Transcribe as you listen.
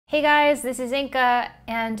Hey guys, this is Inka,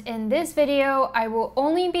 and in this video, I will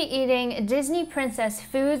only be eating Disney princess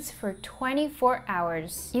foods for 24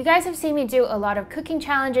 hours. You guys have seen me do a lot of cooking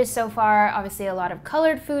challenges so far, obviously a lot of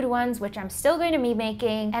colored food ones, which I'm still going to be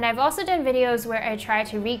making, and I've also done videos where I try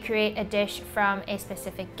to recreate a dish from a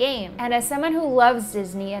specific game. And as someone who loves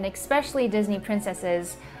Disney, and especially Disney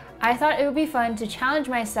princesses, I thought it would be fun to challenge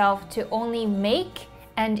myself to only make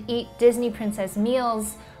and eat Disney princess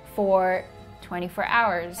meals for 24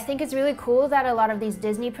 hours. I think it's really cool that a lot of these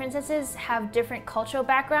Disney princesses have different cultural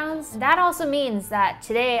backgrounds. That also means that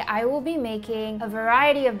today I will be making a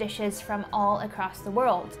variety of dishes from all across the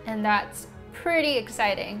world, and that's pretty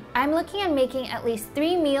exciting. I'm looking at making at least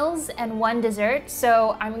 3 meals and 1 dessert,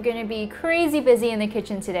 so I'm gonna be crazy busy in the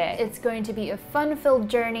kitchen today. It's going to be a fun-filled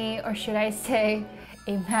journey, or should I say,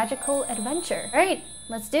 a magical adventure. All right,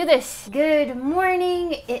 let's do this. Good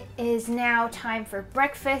morning. It is now time for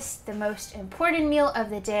breakfast, the most important meal of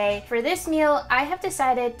the day. For this meal, I have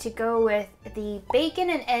decided to go with the bacon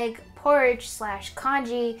and egg porridge slash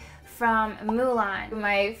congee from Mulan,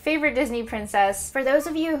 my favorite Disney princess. For those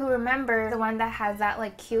of you who remember the one that has that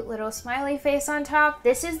like cute little smiley face on top,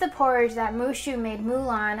 this is the porridge that Mushu made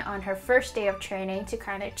Mulan on her first day of training to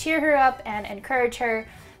kind of cheer her up and encourage her.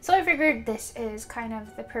 So I figured this is kind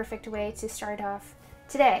of the perfect way to start off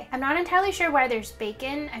today. I'm not entirely sure why there's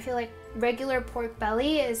bacon. I feel like regular pork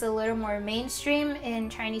belly is a little more mainstream in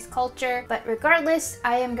Chinese culture, but regardless,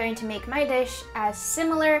 I am going to make my dish as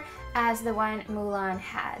similar as the one Mulan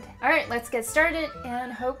had. All right, let's get started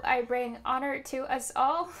and hope I bring honor to us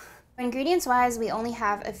all. Ingredients wise, we only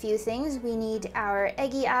have a few things. We need our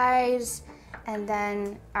eggy eyes and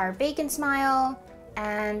then our bacon smile,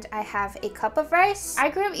 and I have a cup of rice. I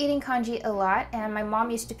grew up eating congee a lot, and my mom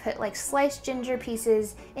used to put like sliced ginger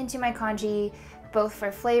pieces into my congee, both for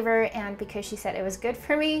flavor and because she said it was good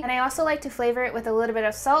for me. And I also like to flavor it with a little bit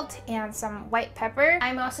of salt and some white pepper.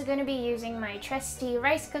 I'm also going to be using my trusty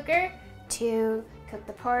rice cooker to cook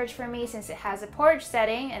the porridge for me, since it has a porridge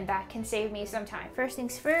setting, and that can save me some time. First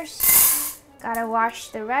things first, gotta wash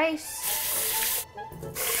the rice.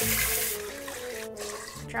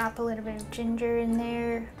 Drop a little bit of ginger in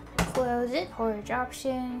there, close it, porridge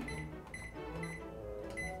option.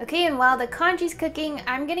 Okay, and while the congee's cooking,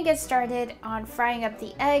 I'm gonna get started on frying up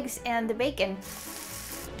the eggs and the bacon.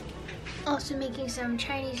 Also making some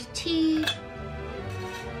Chinese tea.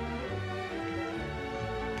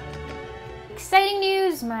 Exciting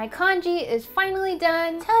news, my congee is finally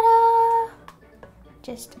done. Ta-da!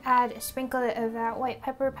 Just add a sprinkle of that white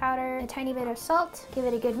pepper powder, a tiny bit of salt, give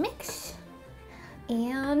it a good mix.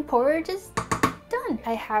 And porridge is done.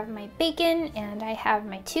 I have my bacon and I have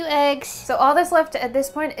my 2 eggs. So all that's left at this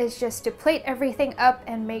point is just to plate everything up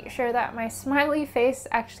and make sure that my smiley face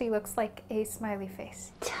actually looks like a smiley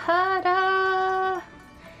face. Ta-da!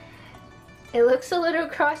 It looks a little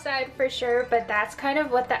cross-eyed for sure, but that's kind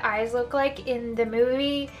of what the eyes look like in the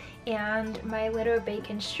movie. And my little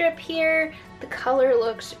bacon strip here, the color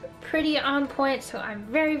looks pretty on point, so I'm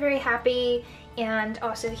very, very happy. And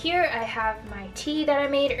also here I have my tea that I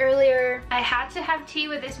made earlier. I had to have tea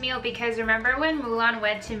with this meal because remember when Mulan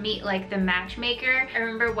went to meet like the matchmaker? I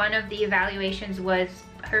remember one of the evaluations was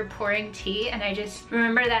her pouring tea, and I just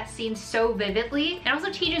remember that scene so vividly. And also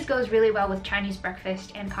tea just goes really well with Chinese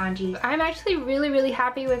breakfast and congee. I'm actually really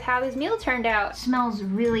happy with how this meal turned out. It smells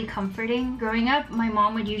really comforting. Growing up, my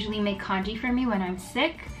mom would usually make congee for me when I'm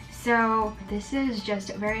sick. So this is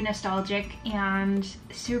just very nostalgic and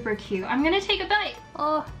super cute. I'm gonna take a bite.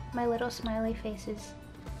 Oh, my little smiley face is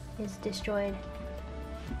destroyed.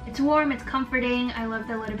 It's warm, it's comforting. I love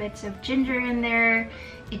the little bits of ginger in there.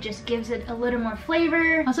 It just gives it a little more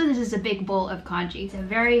flavor. Also, this is a big bowl of congee. It's a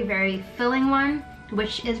very filling one,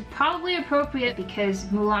 which is probably appropriate because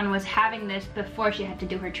Mulan was having this before she had to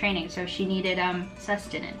do her training, so she needed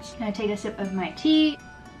sustenance. I'm gonna take a sip of my tea.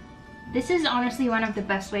 This is honestly one of the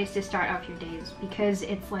best ways to start off your days because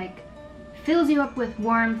it's like fills you up with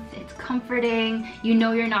warmth, it's comforting, you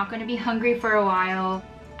know you're not going to be hungry for a while.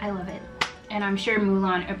 I love it. And I'm sure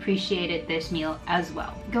Mulan appreciated this meal as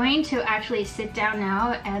well. Going to actually sit down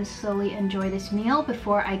now and slowly enjoy this meal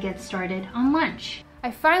before I get started on lunch.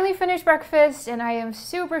 I finally finished breakfast and I am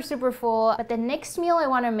super full, but the next meal I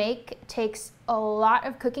want to make takes a lot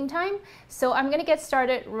of cooking time, so I'm gonna get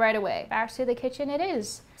started right away. Back to the kitchen it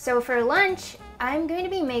is. So for lunch, I'm going to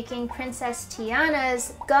be making Princess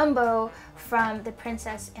Tiana's gumbo from The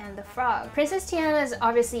Princess and the Frog. Princess Tiana is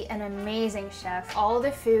obviously an amazing chef. All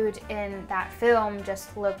the food in that film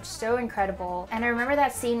just looked so incredible. And I remember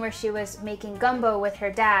that scene where she was making gumbo with her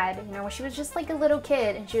dad, you know, when she was just like a little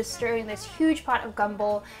kid and she was stirring this huge pot of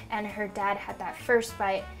gumbo and her dad had that first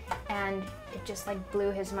bite and it just like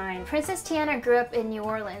blew his mind. Princess Tiana grew up in New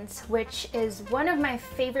Orleans, which is one of my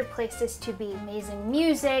favorite places to be. Amazing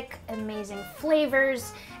music, amazing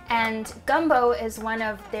flavors, and gumbo is one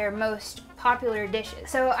of their most popular dishes.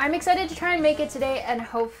 So I'm excited to try and make it today and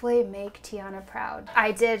hopefully make Tiana proud.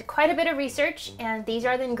 I did quite a bit of research and these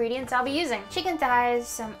are the ingredients I'll be using. Chicken thighs,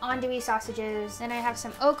 some andouille sausages, then I have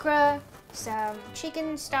some okra, some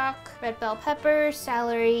chicken stock, red bell pepper,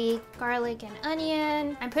 celery, garlic, and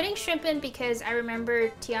onion. I'm putting shrimp in because I remember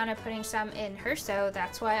Tiana putting some in her, so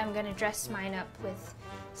that's why I'm gonna dress mine up with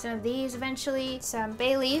some of these eventually. Some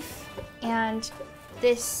bay leaf and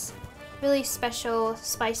this really special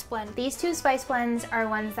spice blend. These two spice blends are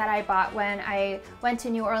ones that I bought when I went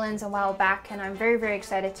to New Orleans a while back, and I'm very, very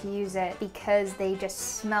excited to use it because they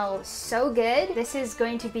just smell so good. This is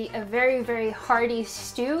going to be a very, very hearty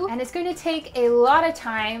stew, and it's going to take a lot of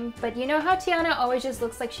time, but you know how Tiana always just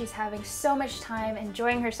looks like she's having so much time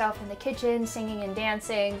enjoying herself in the kitchen, singing and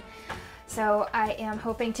dancing. So I am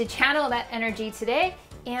hoping to channel that energy today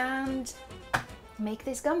and make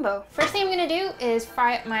this gumbo. First thing I'm gonna do is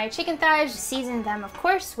fry up my chicken thighs, season them of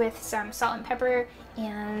course with some salt and pepper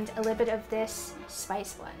and a little bit of this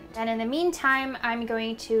spice blend. And in the meantime, I'm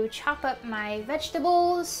going to chop up my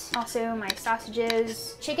vegetables, also my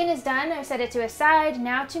sausages. Chicken is done, I've set it to a side.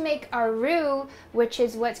 Now to make our roux, which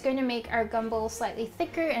is what's going to make our gumbo slightly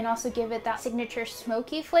thicker and also give it that signature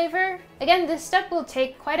smoky flavor. Again, this step will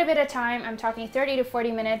take quite a bit of time. I'm talking 30 to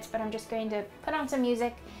 40 minutes, but I'm just going to put on some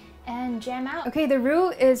music and jam out. Okay, the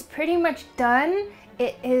roux is pretty much done.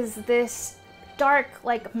 It is this dark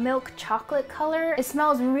like milk chocolate color. It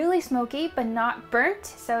smells really smoky but not burnt,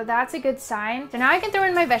 so that's a good sign. So now I can throw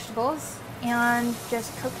in my vegetables and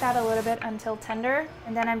just cook that a little bit until tender,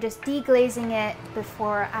 and then I'm just deglazing it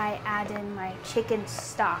before I add in my chicken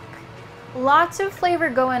stock. Lots of flavor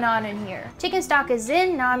going on in here. Chicken stock is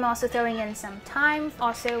in. Now I'm also throwing in some thyme,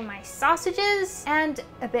 also my sausages, and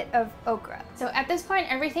a bit of okra. So at this point,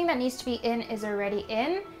 everything that needs to be in is already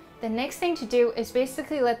in. The next thing to do is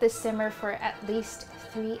basically let this simmer for at least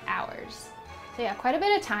 3 hours. So yeah, quite a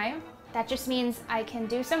bit of time. That just means I can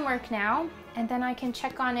do some work now, and then I can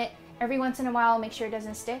check on it every once in a while, make sure it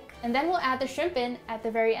doesn't stick. And then we'll add the shrimp in at the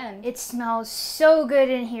very end. It smells so good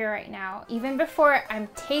in here right now. Even before I'm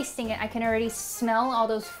tasting it, I can already smell all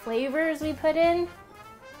those flavors we put in.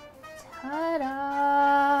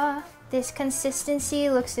 Ta-da! This consistency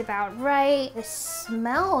looks about right. The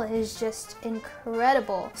smell is just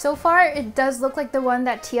incredible. So far, it does look like the one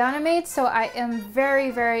that Tiana made, so I am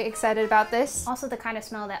very, very excited about this. Also the kind of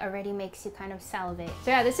smell that already makes you kind of salivate.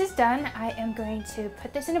 So yeah, this is done. I am going to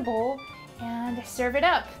put this in a bowl and serve it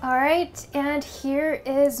up. All right, and here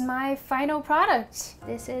is my final product.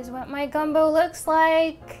 This is what my gumbo looks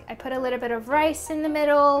like. I put a little bit of rice in the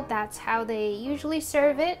middle. That's how they usually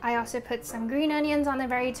serve it. I also put some green onions on the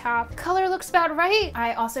very top. Color looks about right.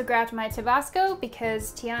 I also grabbed my Tabasco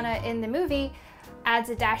because Tiana in the movie adds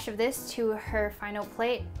a dash of this to her final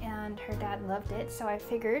plate and her dad loved it, so I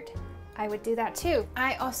figured I would do that too.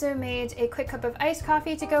 I also made a quick cup of iced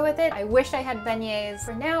coffee to go with it. I wish I had beignets.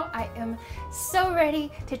 For now, I am so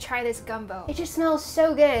ready to try this gumbo. It just smells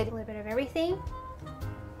so good. A little bit of everything.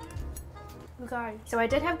 Oh God. So I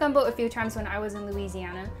did have gumbo a few times when I was in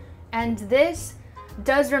Louisiana, and this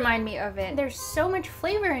does remind me of it. There's so much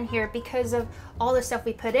flavor in here because of all the stuff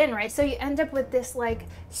we put in, right? So you end up with this like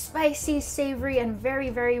spicy, savory, and very,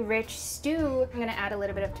 very rich stew. I'm gonna add a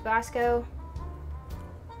little bit of Tabasco.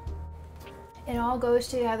 It all goes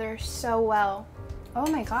together so well. Oh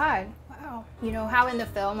my God, wow. You know how in the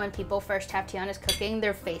film when people first have Tiana's cooking,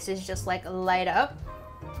 their faces just like light up?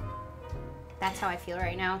 That's how I feel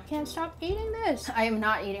right now. Can't stop eating this. I am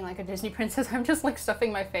not eating like a Disney princess, I'm just like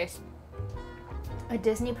stuffing my face. A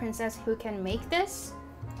Disney princess who can make this?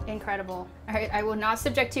 Incredible. All right, I will not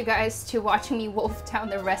subject you guys to watching me wolf down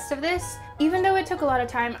the rest of this. Even though it took a lot of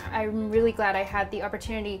time, I'm really glad I had the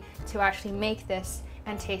opportunity to actually make this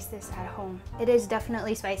and taste this at home. It is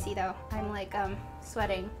definitely spicy though. I'm like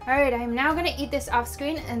sweating. All right, I'm now gonna eat this off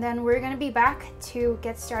screen and then we're gonna be back to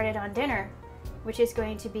get started on dinner, which is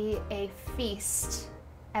going to be a feast,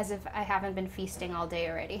 as if I haven't been feasting all day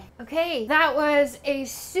already. Okay, that was a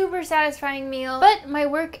super satisfying meal, but my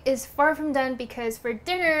work is far from done because for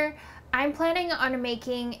dinner, I'm planning on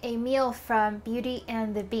making a meal from Beauty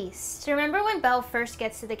and the Beast. So remember when Belle first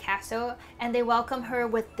gets to the castle and they welcome her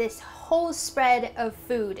with this whole spread of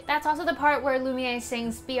food? That's also the part where Lumiere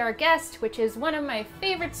sings Be Our Guest, which is one of my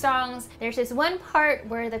favorite songs. There's this one part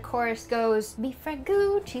where the chorus goes, Mi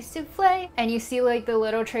fragu, cheese souffle, and you see like the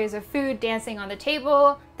little trays of food dancing on the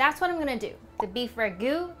table. That's what I'm gonna do. the beef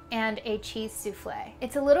ragu and a cheese souffle.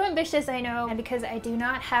 It's a little ambitious, I know, and because I do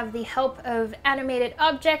not have the help of animated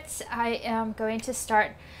objects, I am going to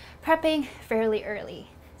start prepping fairly early.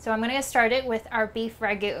 So I'm gonna get started with our beef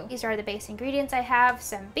ragu. These are the base ingredients I have: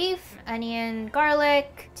 some beef, onion,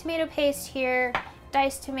 garlic, tomato paste here,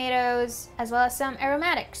 diced tomatoes, as well as some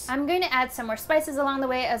aromatics. I'm going to add some more spices along the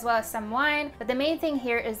way, as well as some wine, but the main thing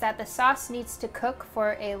here is that the sauce needs to cook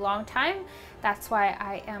for a long time. That's why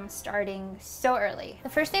I am starting so early. The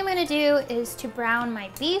first thing I'm going to do is to brown my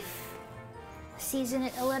beef, season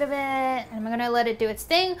it a little bit, and I'm going to let it do its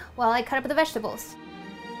thing while I cut up the vegetables.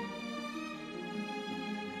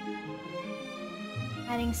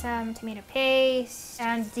 Adding some tomato paste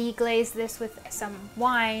and deglaze this with some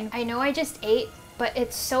wine. I know I just ate, but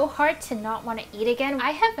it's so hard to not want to eat again.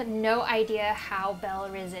 I have no idea how Belle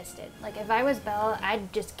resisted. Like, if I was Belle,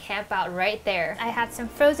 I'd just camp out right there. I had some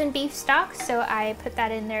frozen beef stock, so I put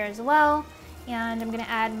that in there as well. And I'm gonna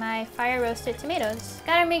add my fire roasted tomatoes.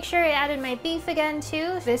 Gotta make sure I added my beef again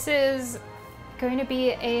too. This is going to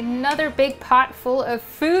be another big pot full of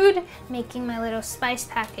food. Making my little spice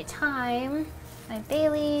packet time. My bay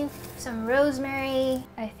leaf, some rosemary.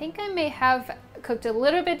 I think I may have cooked a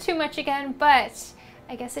little bit too much again, but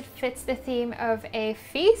I guess it fits the theme of a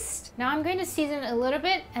feast. Now I'm going to season a little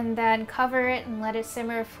bit and then cover it and let it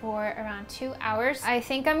simmer for around 2 hours. I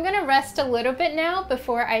think I'm gonna rest a little bit now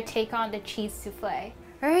before I take on the cheese souffle.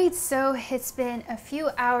 All right, so it's been a few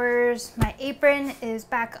hours. My apron is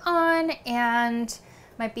back on and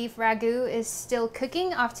my beef ragu is still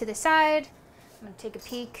cooking off to the side. I'm gonna take a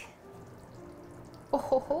peek.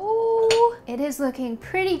 Oh, it is looking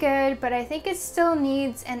pretty good, but I think it still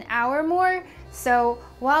needs an hour more. So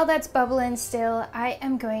while that's bubbling still, I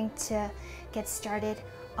am going to get started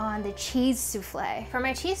on the cheese souffle. For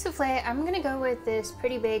my cheese souffle, I'm gonna go with this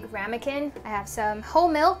pretty big ramekin. I have some whole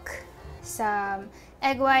milk, some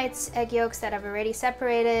egg whites, egg yolks that I've already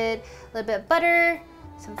separated, a little bit of butter,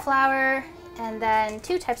 some flour, and then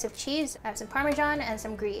 2 types of cheese. I have some Parmesan and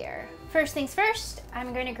some Gruyere. First things first,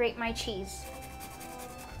 I'm going to grate my cheese.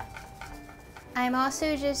 I'm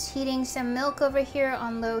also just heating some milk over here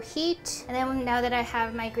on low heat. And then now that I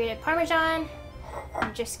have my grated Parmesan,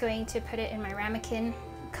 I'm just going to put it in my ramekin,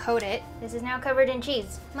 coat it. This is now covered in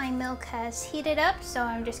cheese. My milk has heated up, so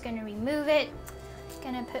I'm just gonna remove it.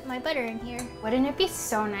 Gonna put my butter in here. Wouldn't it be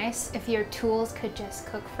so nice if your tools could just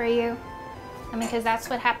cook for you? I mean, because that's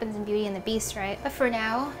what happens in Beauty and the Beast, right? But for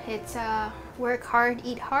now, it's work hard,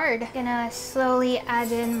 eat hard. Gonna slowly add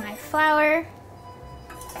in my flour.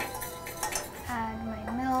 Add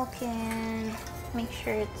my milk in, make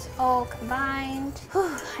sure it's all combined.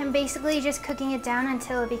 Whew, I'm basically just cooking it down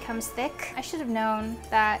until it becomes thick. I should have known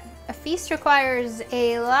that a feast requires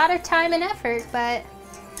a lot of time and effort, but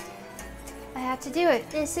I have to do it.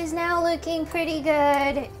 This is now looking pretty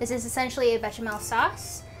good. This is essentially a bechamel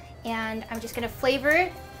sauce, and I'm just gonna flavor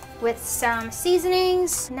it with some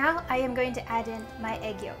seasonings. Now I am going to add in my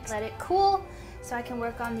egg yolks. Let it cool, so I can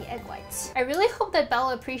work on the egg whites. I really hope that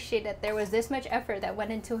Bella appreciated that there was this much effort that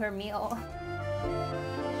went into her meal.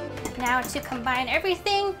 Now to combine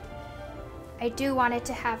everything, I do want it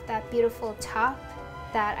to have that beautiful top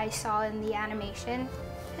that I saw in the animation.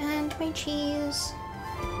 And my cheese.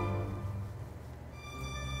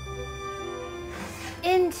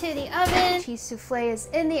 Into the oven. Cheese souffle is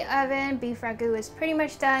in the oven. Beef ragu is pretty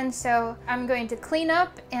much done, so I'm going to clean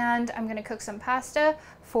up and I'm gonna cook some pasta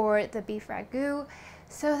for the beef ragu.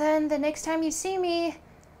 So then the next time you see me,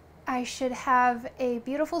 I should have a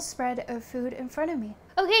beautiful spread of food in front of me.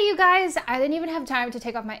 Okay, you guys, I didn't even have time to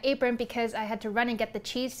take off my apron because I had to run and get the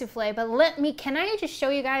cheese souffle, but can I just show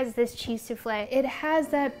you guys this cheese souffle? It has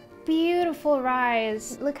that beautiful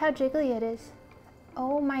rise. Look how jiggly it is.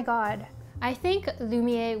 Oh my God. I think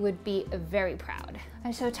Lumiere would be very proud.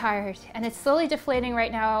 I'm so tired and it's slowly deflating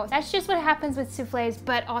right now. That's just what happens with souffles,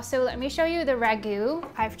 but also let me show you the ragu.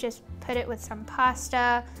 I've just put it with some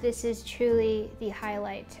pasta. This is truly the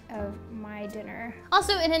highlight of my dinner.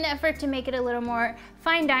 Also, in an effort to make it a little more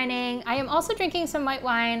fine dining, I am also drinking some white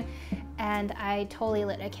wine and I totally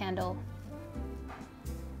lit a candle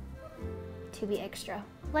to be extra.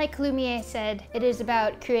 Like Lumiere said, it is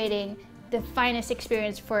about creating the finest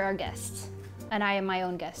experience for our guests. And I am my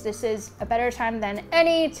own guest. This is a better time than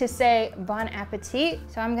any to say bon appetit.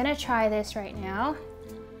 So I'm gonna try this right now.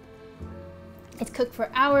 It's cooked for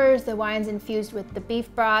hours. The wine's infused with the beef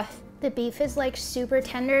broth. The beef is like super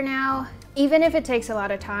tender now. Even if it takes a lot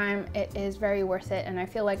of time, it is very worth it. And I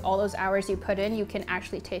feel like all those hours you put in, you can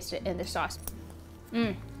actually taste it in the sauce.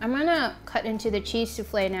 I'm gonna cut into the cheese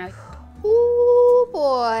souffle now. Ooh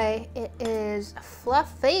boy, it is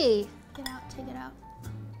fluffy. Take it out, take it out.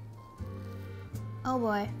 Oh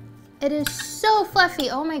boy. It is so fluffy,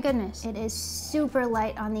 oh my goodness. It is super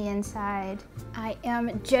light on the inside. I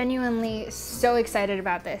am genuinely so excited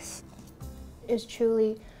about this. It is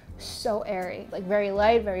truly so airy, like very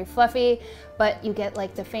light, very fluffy, but you get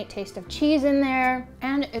like the faint taste of cheese in there,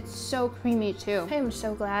 and it's so creamy too. I am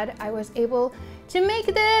so glad I was able to make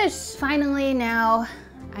this. Finally, now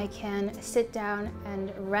I can sit down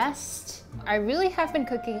and rest. I really have been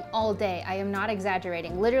cooking all day. I am not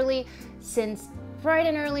exaggerating. Literally since bright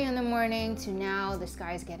and early in the morning to now the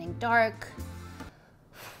sky's getting dark.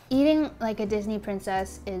 Eating like a Disney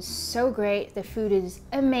princess is so great. The food is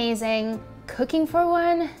amazing. Cooking for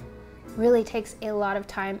one really takes a lot of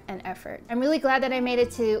time and effort. I'm really glad that I made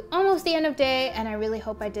it to almost the end of day, and I really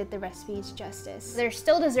hope I did the recipes justice. There's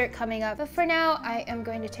still dessert coming up, but for now I am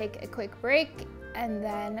going to take a quick break and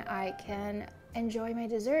then I can enjoy my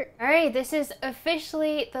dessert. All right, this is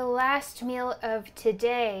officially the last meal of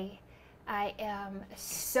today. I am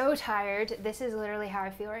so tired. This is literally how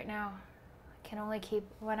I feel right now. I can only keep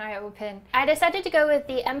one eye open. I decided to go with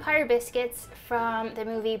the Empire biscuits from the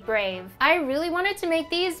movie Brave. I really wanted to make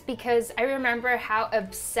these because I remember how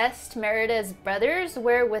obsessed Merida's brothers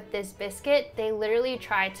were with this biscuit. They literally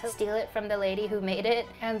tried to steal it from the lady who made it,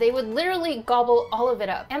 and they would literally gobble all of it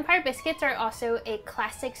up. Empire biscuits are also a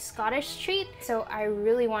classic Scottish treat, so I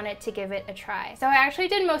really wanted to give it a try. So I actually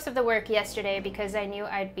did most of the work yesterday because I knew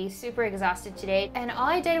I'd be super exhausted today, and all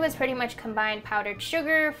I did was pretty much combine powdered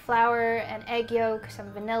sugar, flour, and egg yolk,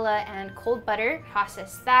 some vanilla, and cold butter.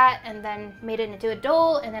 Processed that and then made it into a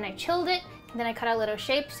dough, and then I chilled it. And then I cut out little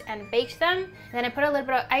shapes and baked them. And then I put a little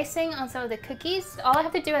bit of icing on some of the cookies. All I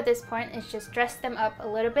have to do at this point is just dress them up a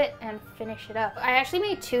little bit and finish it up. I actually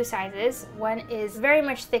made two sizes. One is very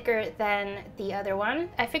much thicker than the other one.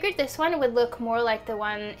 I figured this one would look more like the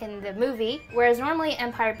one in the movie, whereas normally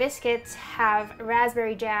Empire biscuits have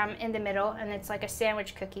raspberry jam in the middle and it's like a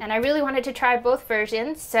sandwich cookie. And I really wanted to try both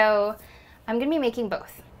versions, so I'm gonna be making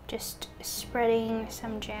both. Just spreading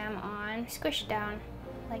some jam on, squish it down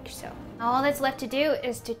like so. All that's left to do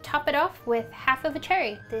is to top it off with half of a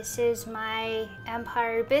cherry. This is my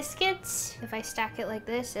Empire biscuits. If I stack it like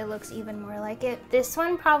this, it looks even more like it. This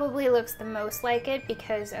one probably looks the most like it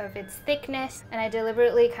because of its thickness, and I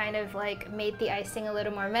deliberately kind of like made the icing a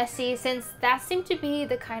little more messy since that seemed to be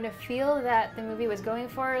the kind of feel that the movie was going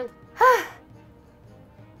for.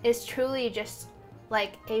 It's truly just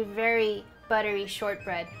like a very buttery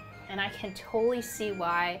shortbread, and I can totally see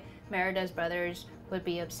why Merida's brothers would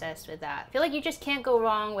be obsessed with that. I feel like you just can't go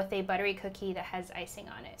wrong with a buttery cookie that has icing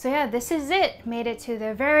on it. So yeah, this is it. Made it to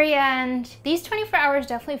the very end. These 24 hours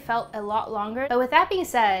definitely felt a lot longer, but with that being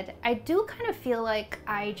said, I do kind of feel like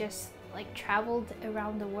I just like traveled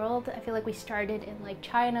around the world. I feel like we started in like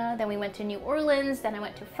China, then we went to New Orleans, then I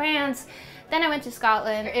went to France, then I went to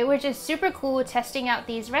Scotland. It was just super cool testing out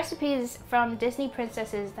these recipes from Disney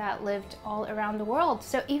princesses that lived all around the world.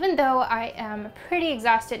 So even though I am pretty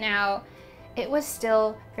exhausted now, it was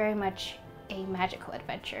still very much a magical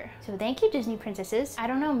adventure. So thank you, Disney princesses. I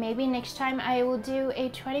don't know, maybe next time I will do a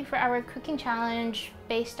 24-hour cooking challenge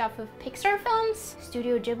based off of Pixar films,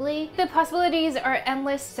 Studio Ghibli. The possibilities are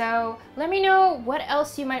endless, so let me know what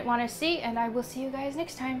else you might want to see, and I will see you guys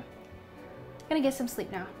next time. I'm gonna get some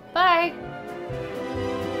sleep now. Bye!